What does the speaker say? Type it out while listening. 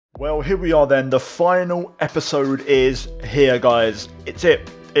Well, here we are then. The final episode is here, guys. It's it.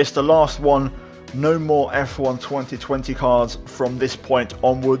 It's the last one. No more F1 2020 cars from this point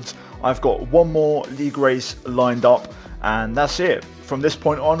onwards. I've got one more league race lined up, and that's it. From this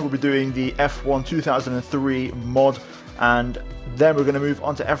point on, we'll be doing the F1 2003 mod, and then we're going to move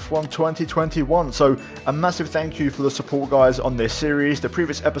on to F1 2021. So a massive thank you for the support, guys, on this series. The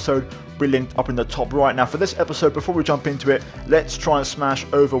previous episode will be linked up in the top right. Now for this episode, before we jump into it, let's try and smash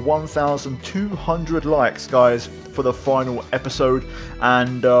over 1,200 likes, guys, for the final episode.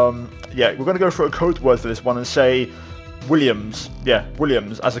 And yeah, we're going to go for a code word for this one and say Williams. Yeah,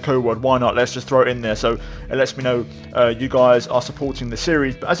 Williams as a code word. Why not? Let's just throw it in there, so it lets me know you guys are supporting the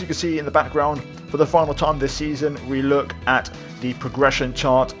series. But as you can see in the background, for the final time this season, we look at the progression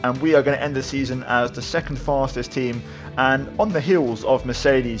chart, and we are going to end the season as the second fastest team and on the heels of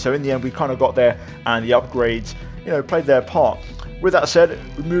Mercedes. So in the end, we kind of got there, and the upgrades, you know, played their part. With that said,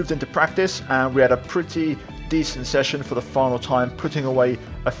 we moved into practice, and we had a pretty decent session for the final time, putting away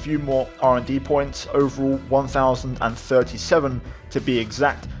a few more R&D points, overall 1,037 to be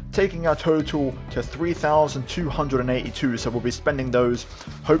exact, taking our total to 3,282. So we'll be spending those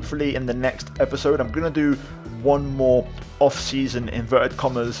hopefully in the next episode. I'm going to do one more off-season inverted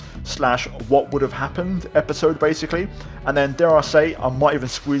commas slash what would have happened episode basically, and then dare I say I might even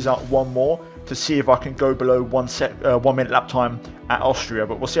squeeze out one more to see if I can go below 1 minute lap time at Austria,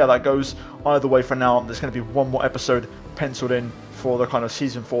 but we'll see how that goes. Either way, for now, there's going to be one more episode penciled in for the kind of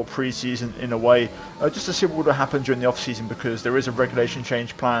season 4 pre-season in a way, just to see what would have happened during the off-season, because there is a regulation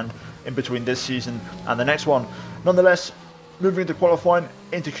change planned in between this season and the next one. Nonetheless, moving into qualifying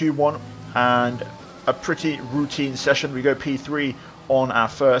into Q1, and a pretty routine session. We go P3 on our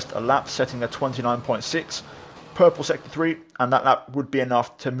first lap, setting a 29.6. Purple sector 3, and that lap would be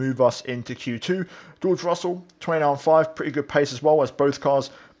enough to move us into Q2. George Russell, 29.5, pretty good pace as well as both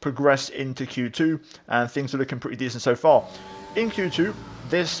cars progress into Q2, and things are looking pretty decent so far. In Q2,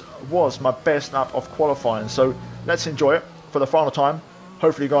 this was my best lap of qualifying, so let's enjoy it for the final time.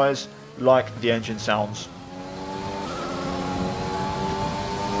 Hopefully, you guys like the engine sounds.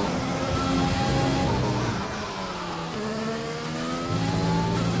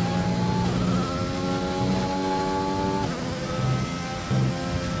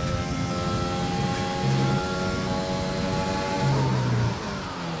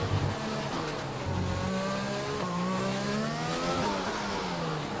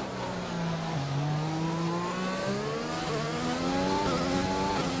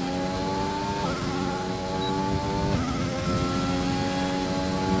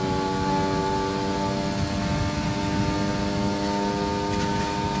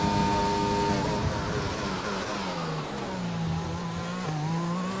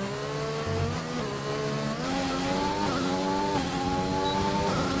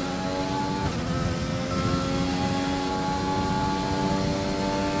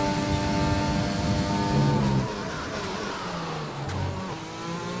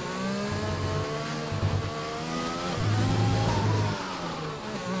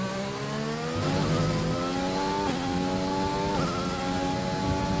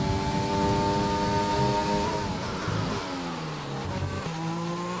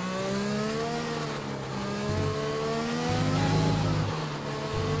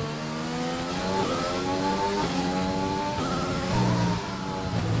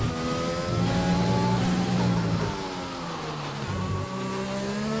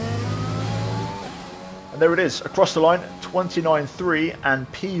 There it is, across the line, 29.3 and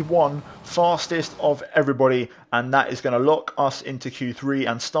P1, fastest of everybody, and that is going to lock us into Q3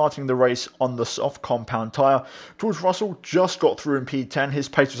 and starting the race on the soft compound tyre. George Russell just got through in P10. His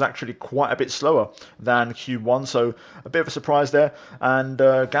pace was actually quite a bit slower than Q1, so a bit of a surprise there. And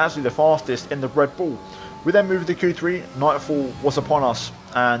Gasly the fastest in the Red Bull. We then moved to Q3, nightfall was upon us,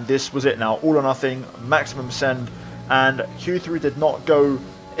 and this was it now, all or nothing, maximum send, and Q3 did not go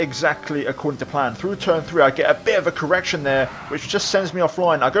exactly according to plan. Through turn 3 I get a bit of a correction there, which just sends me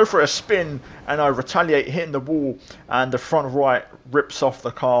offline. I go for a spin and I retaliate, hitting the wall, and the front right rips off the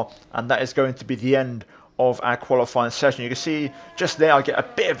car, and that is going to be the end of our qualifying session. You can see just there I get a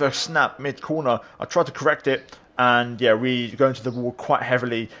bit of a snap mid-corner. I tried to correct it, and yeah, we go into the wall quite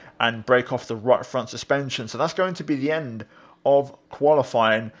heavily and break off the right front suspension. So that's going to be the end of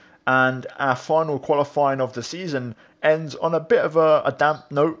qualifying, and our final qualifying of the season ends on a bit of a damp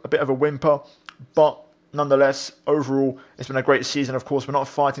note, a bit of a whimper, but nonetheless, overall, it's been a great season. Of course, we're not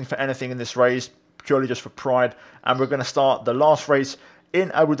fighting for anything in this race, purely just for pride, and we're going to start the last race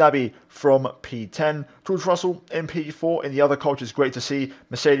in Abu Dhabi from P10. George Russell in P4 in the other car, which is great to see.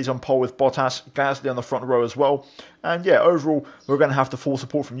 Mercedes on pole with Bottas, Gasly on the front row as well. And yeah, overall, we're going to have the full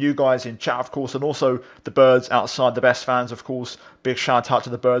support from you guys in chat, of course, and also the birds outside, the best fans, of course. Big shout out to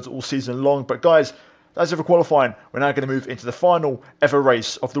the birds all season long. But guys, that's it for qualifying. We're now going to move into the final ever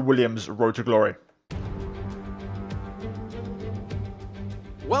race of the Williams Road to Glory.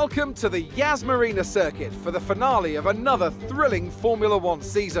 Welcome to the Yas Marina circuit for the finale of another thrilling Formula One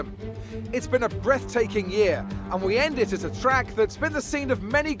season. It's been a breathtaking year, and we end it at a track that's been the scene of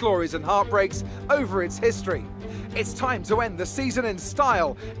many glories and heartbreaks over its history. It's time to end the season in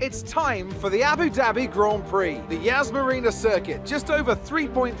style. It's time for the Abu Dhabi Grand Prix. The Yas Marina circuit, just over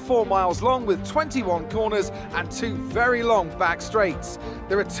 3.4 miles long with 21 corners and 2 very long back straights.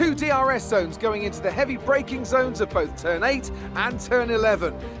 There are 2 DRS zones going into the heavy braking zones of both turn 8 and turn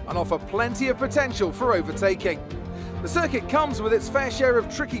 11 and offer plenty of potential for overtaking. The circuit comes with its fair share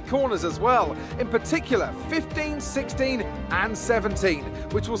of tricky corners as well, in particular 15, 16 and 17,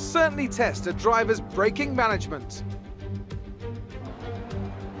 which will certainly test a driver's braking management.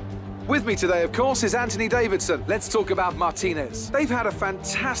 With me today, of course, is Anthony Davidson. Let's talk about Martinez. They've had a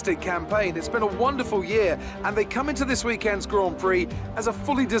fantastic campaign. It's been a wonderful year, and they come into this weekend's Grand Prix as a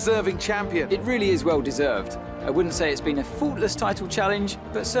fully deserving champion. It really is well deserved. I wouldn't say it's been a faultless title challenge,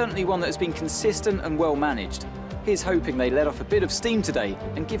 but certainly one that has been consistent and well managed. Here's hoping they let off a bit of steam today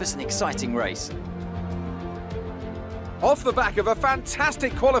and give us an exciting race. Off the back of a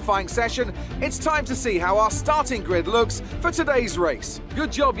fantastic qualifying session, it's time to see how our starting grid looks for today's race.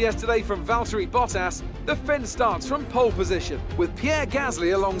 Good job yesterday from Valtteri Bottas. The Finn starts from pole position, with Pierre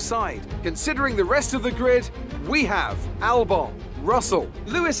Gasly alongside. Considering the rest of the grid, we have Albon, Russell,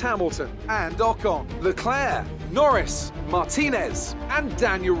 Lewis Hamilton and Ocon, Leclerc, Norris, Martinez and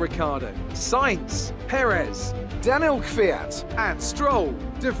Daniel Ricciardo, Sainz, Perez, Daniel Kvyat and Stroll,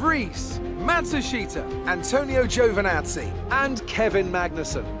 De Vries, Matsushita, Antonio Giovinazzi and Kevin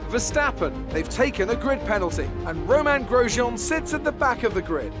Magnussen. Verstappen, they've taken a grid penalty, and Romain Grosjean sits at the back of the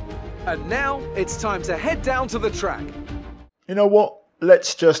grid. And now it's time to head down to the track. You know what?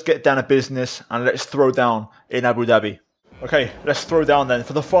 Let's just get down to business and let's throw down in Abu Dhabi. Okay, let's throw down then.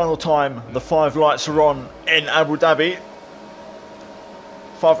 For the final time, the 5 lights are on in Abu Dhabi.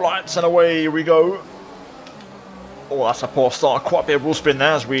 5 lights and away we go. Oh, that's a poor start. Quite a bit of wheel spin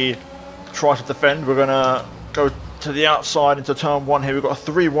there as we try to defend. We're going to go to the outside into turn 1 here. We've got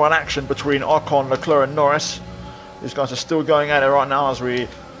a 3-1 action between Ocon, Leclerc and Norris. These guys are still going at it right now as we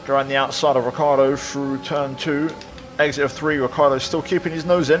go around the outside of Ricciardo through turn 2. Exit of 3, Ricciardo's still keeping his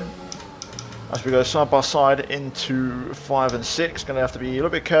nose in. As we go side by side into 5 and 6. Going to have to be a little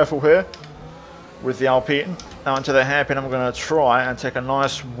bit careful here with the Alpine. Now into the hairpin, I'm going to try and take a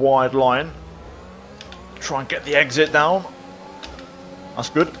nice wide line. Try and get the exit down. That's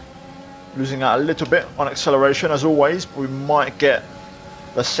good. Losing out a little bit on acceleration as always, but we might get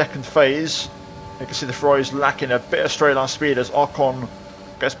the second phase. You can see the Ferrari's lacking a bit of straight line speed as Ocon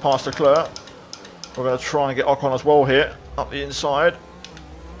gets past Leclerc. We're going to try and get Ocon as well here, up the inside.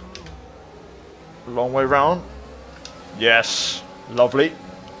 Long way round. Yes, lovely.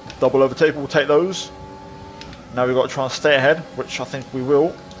 Double overtake, we'll take those. Now we've got to try and stay ahead, which I think we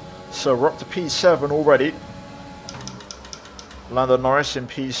will. So we're up to P7 already. Lando Norris in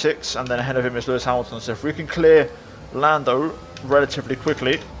P6, and then ahead of him is Lewis Hamilton. So if we can clear Lando relatively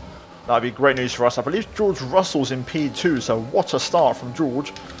quickly, that'd be great news for us. I believe George Russell's in P2, so what a start from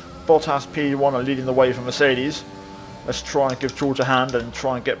George. Bottas P1 are leading the way for Mercedes. Let's try and give George a hand and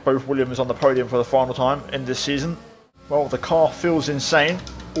try and get both Williams on the podium for the final time in this season. Well, the car feels insane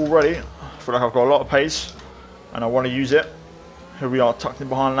already. I feel like I've got a lot of pace and I want to use it. Here we are tucked in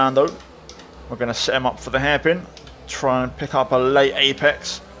behind Lando. We're going to set him up for the hairpin. Try and pick up a late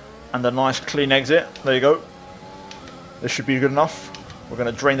apex and a nice clean exit. There you go. This should be good enough. We're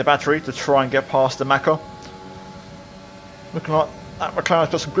going to drain the battery to try and get past the Mecca. Looking like that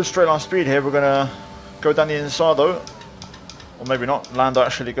McLaren's got some good straight line speed here. We're going to go down the inside though. Or maybe not. Lando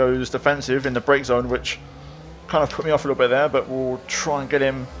actually goes defensive in the brake zone, which kind of put me off a little bit there, but we'll try and get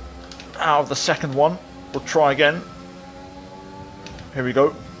him out of the second one. We'll try again. Here we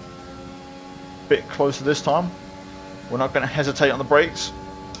go. Bit closer this time. We're not going to hesitate on the brakes.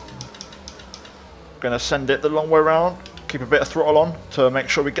 Going to send it the long way around. Keep a bit of throttle on to make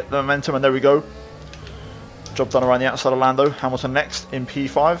sure we get the momentum, and there we go. Job done around the outside of Lando. Hamilton next in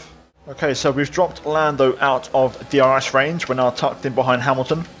P5. Okay, so we've dropped Lando out of DRS range. We're now tucked in behind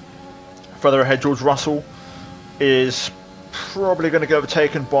Hamilton. Further ahead, George Russell is probably going to get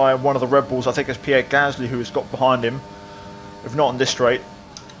overtaken by one of the Red Bulls. I think it's Pierre Gasly who has got behind him. If not on this straight,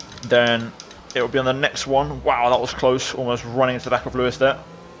 then It will be on the next one. Wow, that was close. Almost running into the back of Lewis there.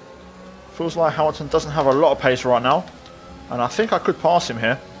 Feels like Hamilton doesn't have a lot of pace right now. And I think I could pass him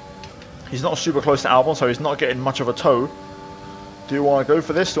here. He's not super close to Albon, so he's not getting much of a tow. Do I go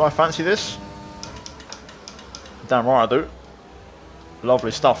for this? Do I fancy this? Damn right I do.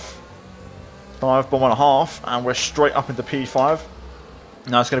 Lovely stuff. 5.5, and we're straight up into P5.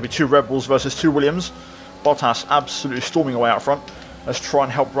 Now it's going to be 2 Red Bulls versus 2 Williams. Bottas absolutely storming away out front. Let's try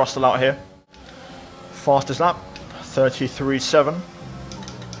and help Russell out here. Fastest lap, 33.7.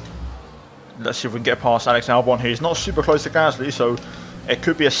 Let's see if we can get past Alex Albon. He's not super close to Gasly, so it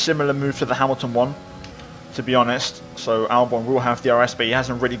could be a similar move to the Hamilton one, to be honest. So Albon will have DRS, but he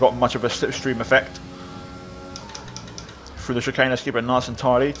hasn't really got much of a slipstream effect. Through the chicane, let's keep it nice and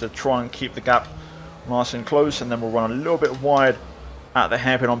tidy to try and keep the gap nice and close, and then we'll run a little bit wide at the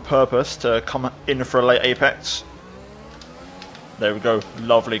hairpin on purpose to come in for a late apex. There we go,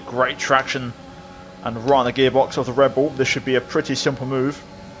 lovely, great traction, and right on the gearbox of the Red Bull. This should be a pretty simple move.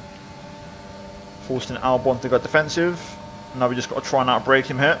 Forcing Albon to go defensive. Now we just got to try and outbrake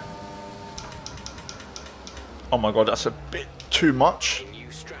him here. Oh my god, that's a bit too much.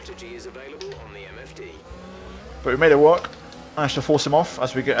 But we made it work. Managed to force him off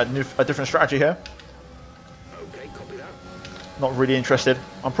as we get a different strategy here. Okay, copy that. Not really interested.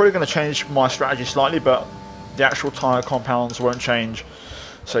 I'm probably going to change my strategy slightly, but the actual tyre compounds won't change.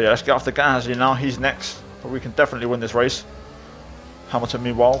 So yeah, let's get after Gasly now. He's next, but we can definitely win this race. Hamilton,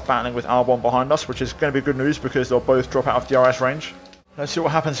 meanwhile, battling with Albon behind us, which is going to be good news because they'll both drop out of DRS range. Let's see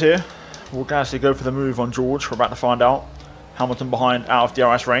what happens here. Will Gasly go for the move on George? We're about to find out. Hamilton behind, out of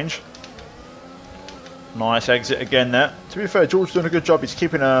DRS range. Nice exit again there. To be fair, George's doing a good job. He's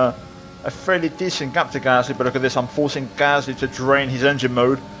keeping a fairly decent gap to Gasly, but look at this. I'm forcing Gasly to drain his engine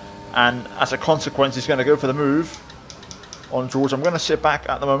mode, and as a consequence, he's going to go for the move on George. I'm going to sit back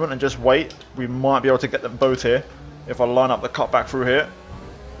at the moment and just wait. We might be able to get them both here if I line up the cut back through here.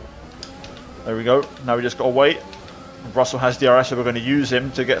 There we go. Now we just got to wait. Russell has DRS, so we're going to use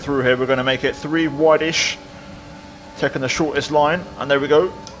him to get through here. We're going to make it 3 wide-ish, taking the shortest line, and there we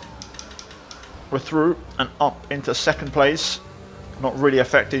go. We're through and up into second place. Not really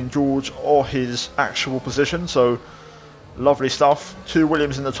affecting George or his actual position, so lovely stuff. 2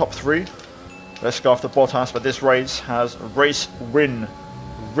 Williams in the top 3. Let's go after Bottas, but this race has race win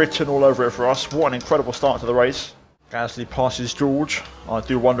written all over it for us. What an incredible start to the race. Gasly passes George. I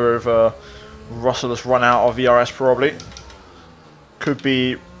do wonder if Russell has run out of ERS probably. Could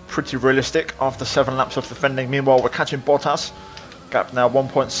be pretty realistic after 7 laps of defending. Meanwhile, we're catching Bottas. Gap now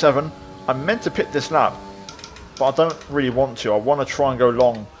 1.7. I'm meant to pit this lap, but I don't really want to. I want to try and go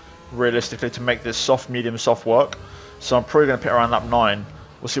long, realistically, to make this soft, medium, soft work. So I'm probably going to pit around lap 9.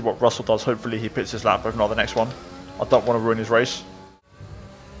 We'll see what Russell does. Hopefully he pits his lap, if not the next one. I don't want to ruin his race.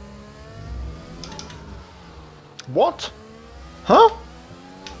 What? Huh?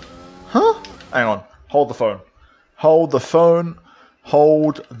 Huh? Hang on. Hold the phone. Hold the phone.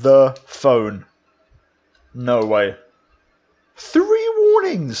 Hold the phone. No way. 3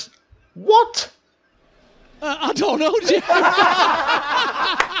 warnings. What? I don't know, Jim.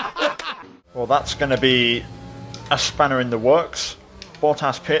 Well, that's going to be a spanner in the works.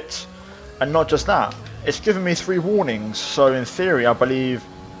 Bottas pits. And not just that, it's given me 3 warnings. So in theory, I believe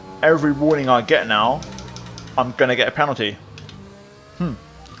every warning I get now, I'm going to get a penalty.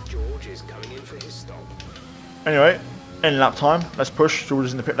 George is coming in for his stop. Anyway, in lap time, let's push. George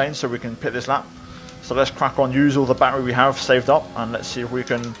is in the pit lane so we can pit this lap. So let's crack on, use all the battery we have saved up, and let's see if we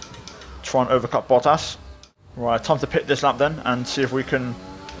can try and overcut Bottas. Right, time to pit this lap then and see if we can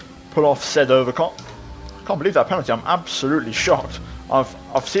pull off said overcut. I can't believe that penalty. I'm absolutely shocked.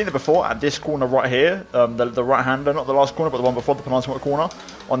 I've seen it before at this corner right here, the right hander, not the last corner, but the one before the penultimate corner.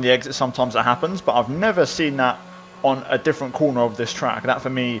 On the exit, sometimes it happens, but I've never seen that on a different corner of this track. That for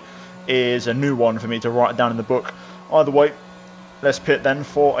me is a new one for me to write down in the book. Either way, let's pit then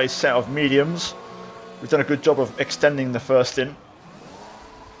for a set of mediums. We've done a good job of extending the first in.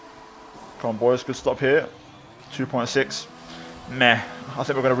 Come on, boys, good stop here. 2.6. Meh. I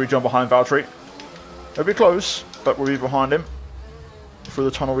think we're going to rejoin behind Valtteri. It'll be close, but we'll be behind him. Through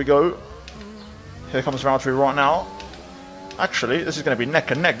the tunnel we go. Here comes Valtteri right now. Actually, this is going to be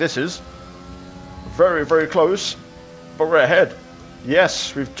neck and neck. This is very, very close, but we're ahead.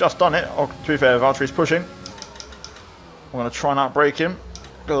 Yes, we've just done it. Oh, to be fair, Valtteri's pushing. I'm going to try and outbrake him.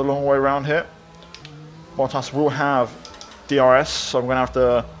 Go the long way around here. Bottas will have DRS, so I'm going to have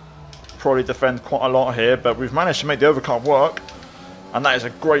to probably defend quite a lot here, but we've managed to make the overcut work, and that is a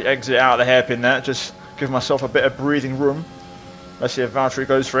great exit out of the hairpin there. Just give myself a bit of breathing room. Let's see if Valtteri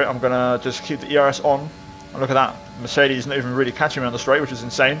goes for it. I'm going to just keep the ERS on. And look at that. Mercedes not even really catching me on the straight, which is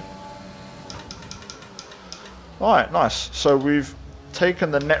insane. Alright, nice. So we've taken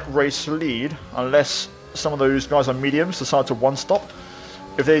the net race lead, unless some of those guys on mediums decide to one-stop.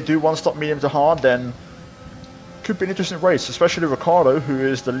 If they do one-stop medium to hard, then could be an interesting race, especially Ricardo, who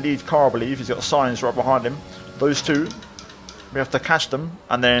is the lead car, I believe. He's got signs right behind him. Those two, we have to catch them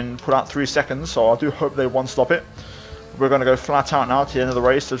and then put out 3 seconds, so I do hope they one-stop it. We're going to go flat out now to the end of the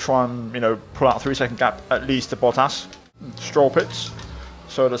race to try and, pull out a 3-second gap at least to Bottas. Stroll pits.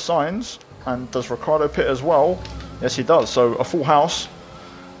 So the signs. And does Ricardo pit as well? Yes, he does. So a full house.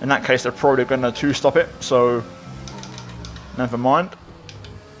 In that case, they're probably going to two-stop it. So never mind.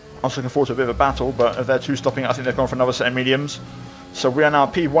 I was looking forward to a bit of a battle, but if they're two-stopping, I think they've gone for another set of mediums. So we are now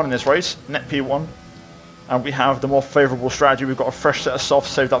P1 in this race, net P1. And we have the more favourable strategy. We've got a fresh set of softs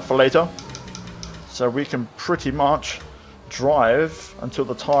saved up for later. So we can pretty much drive until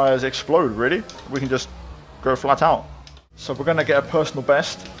the tyres explode, really. We can just go flat out. So we're going to get a personal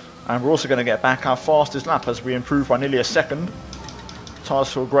best. And we're also going to get back our fastest lap as we improve by nearly a second.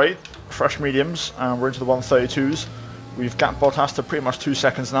 Tyres feel great. Fresh mediums. And we're into the 132s. We've gapped Bottas to pretty much 2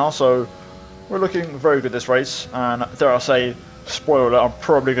 seconds now, so we're looking very good this race. And dare I say, spoiler alert, I'm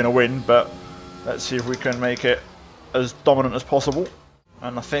probably going to win, but let's see if we can make it as dominant as possible.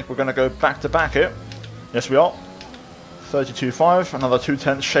 And I think we're going to go back to back here. Yes, we are. 32.5, another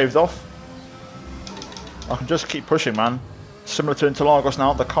 2/10 shaved off. I can just keep pushing, man. Similar to Interlagos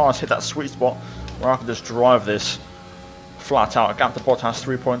now, the car has hit that sweet spot where I can just drive this flat out. Gap to Bottas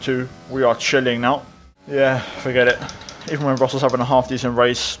 3.2. We are chilling now. Yeah, forget it. Even when Russell's having a half decent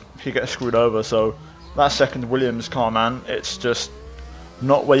race, he gets screwed over. So that second Williams car, man, it's just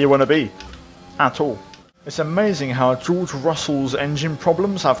not where you want to be at all. It's amazing how George Russell's engine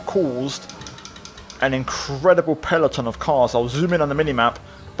problems have caused an incredible peloton of cars. I'll zoom in on the minimap,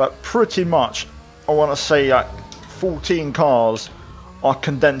 but pretty much, I want to say like 14 cars are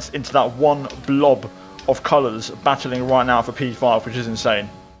condensed into that one blob of colours battling right now for P5, which is insane.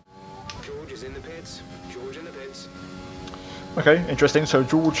 Okay, interesting. So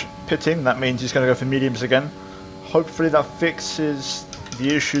George pitting, that means he's going to go for mediums again. Hopefully that fixes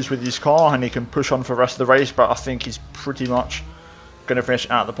the issues with his car and he can push on for the rest of the race, but I think he's pretty much going to finish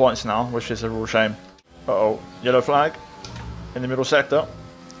out the points now, which is a real shame. Uh-oh, yellow flag in the middle sector.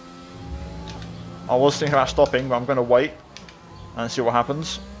 I was thinking about stopping, but I'm going to wait and see what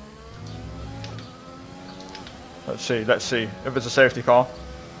happens. Let's see. If it's a safety car,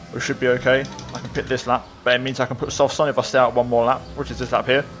 we should be okay. I can pit this lap, but it means I can put softs on if I stay out one more lap, which is this lap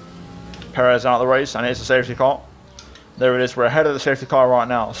here. Perez out of the race, and it's a safety car. There it is, we're ahead of the safety car right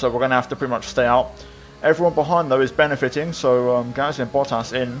now, so we're going to have to pretty much stay out. Everyone behind, though, is benefiting, so Gasly and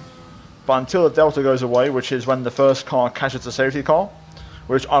Bottas in. But until the delta goes away, which is when the first car catches the safety car,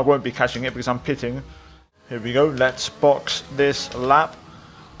 which I won't be catching it because I'm pitting. Here we go, let's box this lap.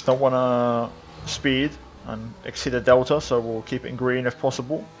 Don't want to speed and exceed the delta, so we'll keep it in green if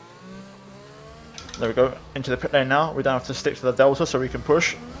possible. There we go, into the pit lane now. We don't have to stick to the delta, so we can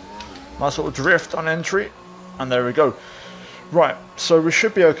push. Nice little drift on entry, and there we go. Right, so we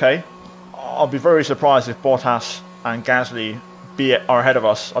should be okay. I'll be very surprised if Bottas and Gasly are ahead of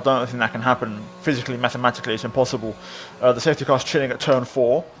us. I don't think that can happen. Physically, mathematically, it's impossible. The safety car's chilling at turn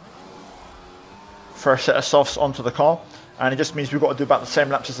 4. Fresh set of softs onto the car, and it just means we've got to do about the same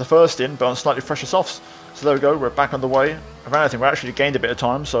laps as the first in, but on slightly fresher softs. So there we go, we're back on the way. If anything, we actually gained a bit of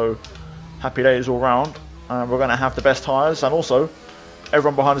time, so happy days all round. And we're going to have the best tyres, and also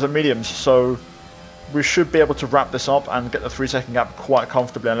everyone behind us are mediums, so we should be able to wrap this up and get the 3-second gap quite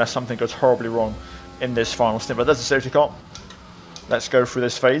comfortably unless something goes horribly wrong in this final stint. But there's the safety car. Let's go through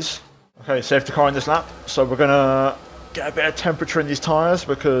this phase. Okay, safety car in this lap. So we're going to get a bit of temperature in these tyres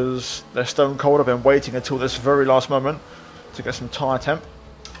because they're stone cold. I've been waiting until this very last moment to get some tyre temp.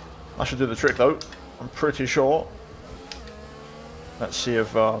 I should do the trick though, I'm pretty sure. Let's see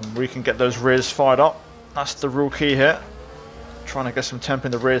if we can get those rears fired up. That's the real key here. Trying to get some temp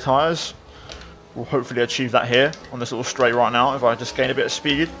in the rear tyres. We'll hopefully achieve that here on this little straight right now if I just gain a bit of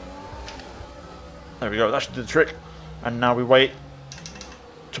speed. There we go, that should do the trick. And now we wait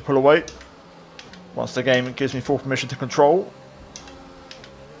to pull away. Once the game gives me full permission to control.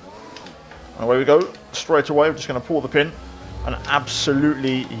 And away we go. Straight away, we're just going to pull the pin and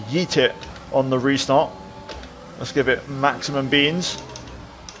absolutely yeet it on the restart. Let's give it maximum beans.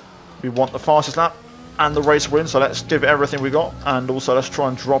 We want the fastest lap and the race win, so let's give it everything we got. And also let's try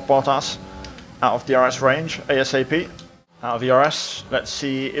and drop Bottas out of DRS range ASAP. Out of DRS. Let's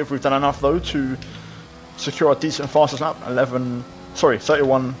see if we've done enough though to secure a decent fastest lap.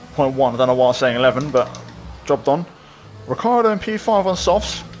 31.1. I don't know why I was saying 11, but job done. Ricardo and P5 on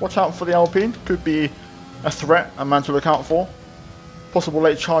softs. Watch out for the Alpine. Could be a threat, a man to look out for. Possible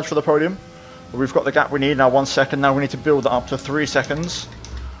late charge for the podium. We've got the gap we need now, 1 second. Now we need to build that up to 3 seconds.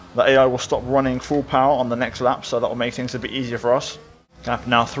 The AI will stop running full power on the next lap, so that will make things a bit easier for us. Gap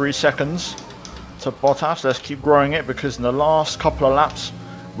now 3 seconds to Bottas. Let's keep growing it, because in the last couple of laps,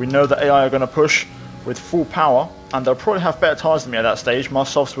 we know that AI are going to push with full power, and they'll probably have better tyres than me at that stage. My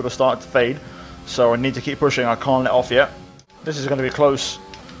softs would have started to fade, so I need to keep pushing. I can't let off yet. This is going to be close.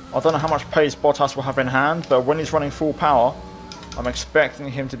 I don't know how much pace Bottas will have in hand, but when he's running full power, I'm expecting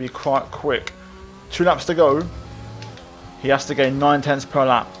him to be quite quick. 2 laps to go. He has to gain 9/10 per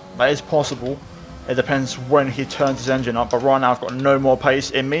lap. That is possible. It depends when he turns his engine up, but right now I've got no more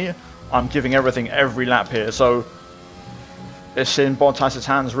pace in me. I'm giving everything every lap here, so it's in Bottas'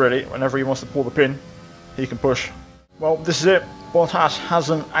 hands really. Whenever he wants to pull the pin, he can push. Well, this is it. Bottas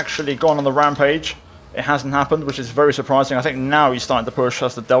hasn't actually gone on the rampage. It hasn't happened, which is very surprising. I think now he's starting to push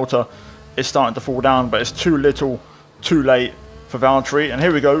as the delta is starting to fall down, but it's too little, too late for Valtteri. And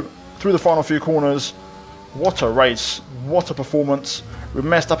here we go, through the final few corners. What a race, what a performance. We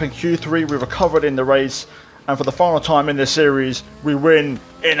messed up in Q3, we recovered in the race, and for the final time in this series, we win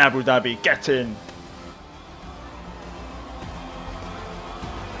in Abu Dhabi. Get in.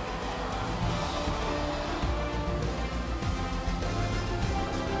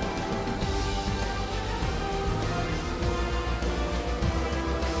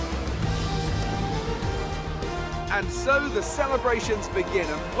 And so the celebrations begin,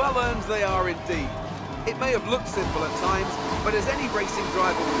 and well earned they are indeed. It may have looked simple at times, but as any racing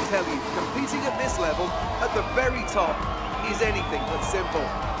driver will tell you, competing at this level, at the very top, is anything but simple.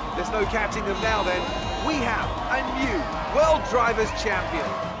 There's no catching them now then. We have a new World Drivers' Champion.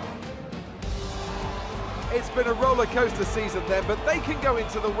 It's been a roller coaster season then, but they can go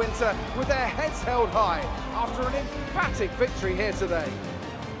into the winter with their heads held high after an emphatic victory here today.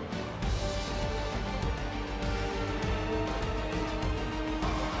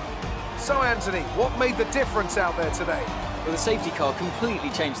 So Anthony, what made the difference out there today? Well, the safety car completely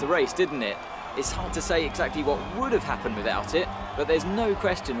changed the race, didn't it? It's hard to say exactly what would have happened without it, but there's no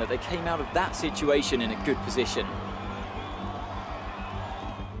question that they came out of that situation in a good position.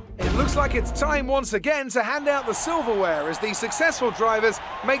 It looks like it's time once again to hand out the silverware as these successful drivers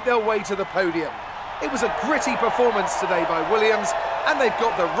make their way to the podium. It was a gritty performance today by Williams, and they've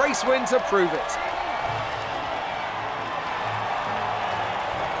got the race win to prove it.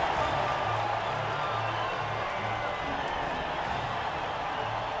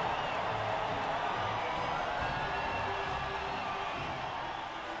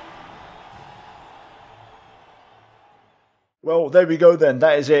 Well, there we go then.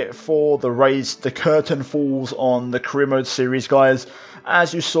 That is it for the race. The curtain falls on the career mode series, guys.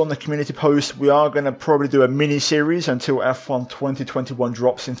 As you saw in the community post, we are going to probably do a mini series until F1 2021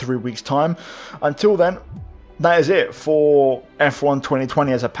 drops in 3 weeks' time. Until then, that is it for F1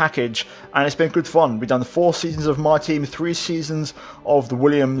 2020 as a package, and it's been good fun. We've done 4 seasons of my team, 3 seasons of the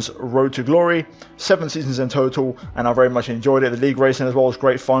Williams Road to Glory, 7 seasons in total, and I very much enjoyed it. The league racing as well was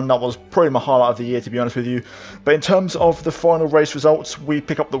great fun. That was probably my highlight of the year, to be honest with you. But in terms of the final race results, we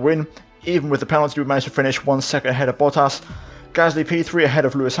pick up the win. Even with the penalty, we managed to finish 1 second ahead of Bottas. Gasly P3 ahead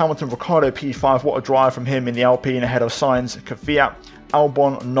of Lewis Hamilton, Ricciardo P5, what a drive from him in the Alpine ahead of Sainz, Kvyat,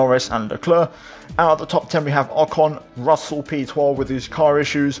 Albon, Norris and Leclerc. Out of the top 10 we have Ocon, Russell P12 with his car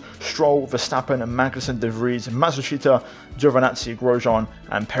issues, Stroll, Verstappen and Magnussen, De Vries, Matsushita, Giovinazzi, Grosjean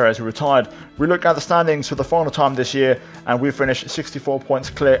and Perez who retired. We look at the standings for the final time this year and we finished 64 points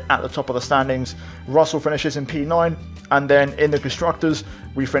clear at the top of the standings. Russell finishes in P9 and then in the Constructors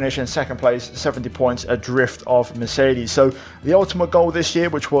we finish in second place, 70 points adrift of Mercedes. So the ultimate goal this year,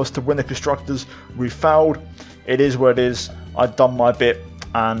 which was to win the Constructors, we failed. It is what it is. I'd done my bit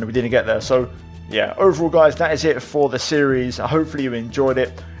and we didn't get there. So yeah, overall guys, that is it for the series. Hopefully you enjoyed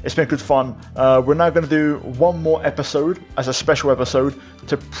it. It's been good fun. We're now going to do one more episode as a special episode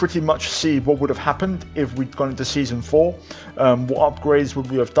to pretty much see what would have happened if we'd gone into season 4. What upgrades would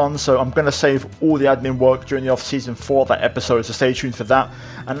we have done? So I'm going to save all the admin work during the off-season for that episode, so stay tuned for that.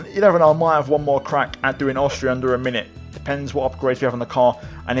 And you never know, I might have one more crack at doing Austria under a minute. Depends what upgrades we have on the car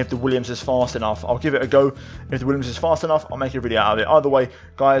and if the Williams is fast enough. I'll give it a go. If the Williams is fast enough, I'll make a video out of it. Either way,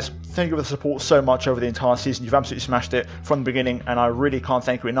 guys, thank you for the support so much over the entire season. You've absolutely smashed it from the beginning and I really can't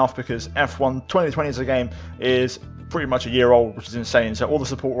thank you enough because F1 2020 as a game is pretty much a year old, which is insane. So all the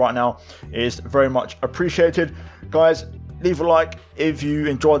support right now is very much appreciated. Guys, leave a like if you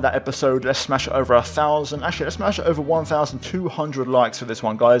enjoyed that episode. Let's smash it over 1,000. Actually, let's smash it over 1,200 likes for this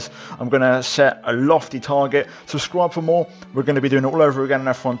one, guys. I'm going to set a lofty target. Subscribe for more. We're going to be doing it all over again in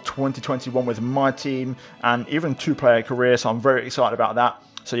F1 2021 with my team and even 2-player career. So I'm very excited about that.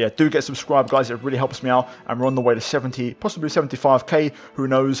 So yeah, do get subscribed, guys. It really helps me out, and we're on the way to 70, possibly 75k, who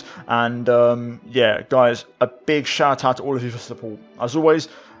knows. And yeah, guys, a big shout out to all of you for support. As always,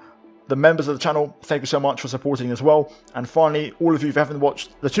 the members of the channel, thank you so much for supporting as well. And finally, all of you, if you haven't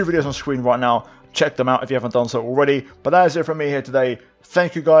watched the 2 videos on screen right now, check them out if you haven't done so already. But that is it from me here today.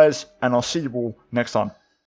 Thank you, guys, and I'll see you all next time.